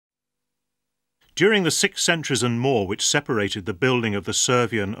During the 6 centuries and more which separated the building of the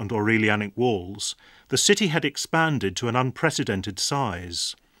Servian and Aurelianic walls, the city had expanded to an unprecedented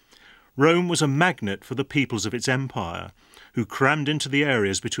size. Rome was a magnet for the peoples of its empire, who crammed into the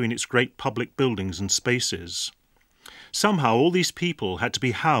areas between its great public buildings and spaces. Somehow all these people had to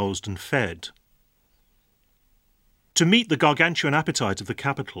be housed and fed. To meet the gargantuan appetite of the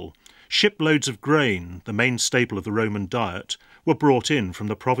capital, shiploads of grain, the main staple of the Roman diet, were brought in from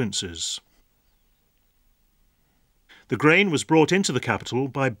the provinces. The grain was brought into the capital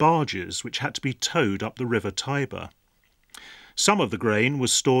by barges which had to be towed up the river Tiber. Some of the grain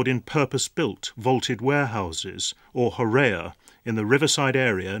was stored in purpose-built vaulted warehouses, or horea, in the riverside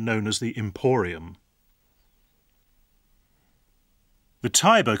area known as the Emporium. The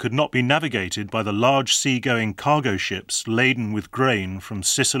Tiber could not be navigated by the large sea-going cargo ships laden with grain from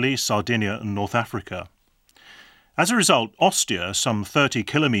Sicily, Sardinia and North Africa. As a result, Ostia, some 30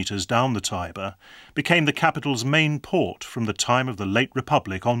 kilometres down the Tiber, became the capital's main port from the time of the late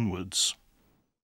Republic onwards.